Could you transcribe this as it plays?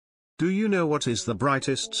Do you know what is the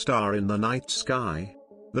brightest star in the night sky?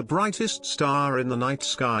 The brightest star in the night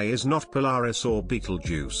sky is not Polaris or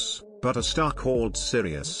Betelgeuse, but a star called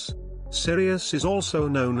Sirius. Sirius is also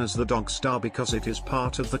known as the dog star because it is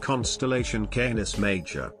part of the constellation Canis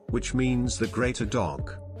Major, which means the greater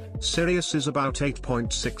dog. Sirius is about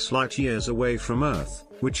 8.6 light-years away from Earth,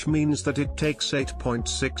 which means that it takes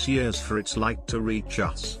 8.6 years for its light to reach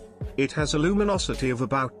us. It has a luminosity of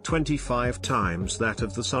about 25 times that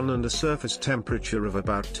of the Sun and a surface temperature of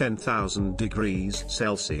about 10,000 degrees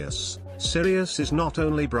Celsius. Sirius is not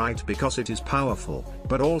only bright because it is powerful,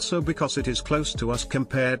 but also because it is close to us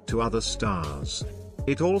compared to other stars.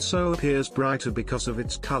 It also appears brighter because of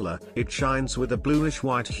its color. It shines with a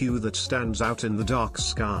bluish-white hue that stands out in the dark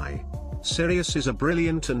sky. Sirius is a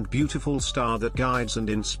brilliant and beautiful star that guides and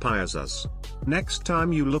inspires us. Next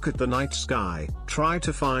time you look at the night sky, try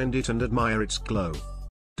to find it and admire its glow.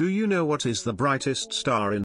 Do you know what is the brightest star in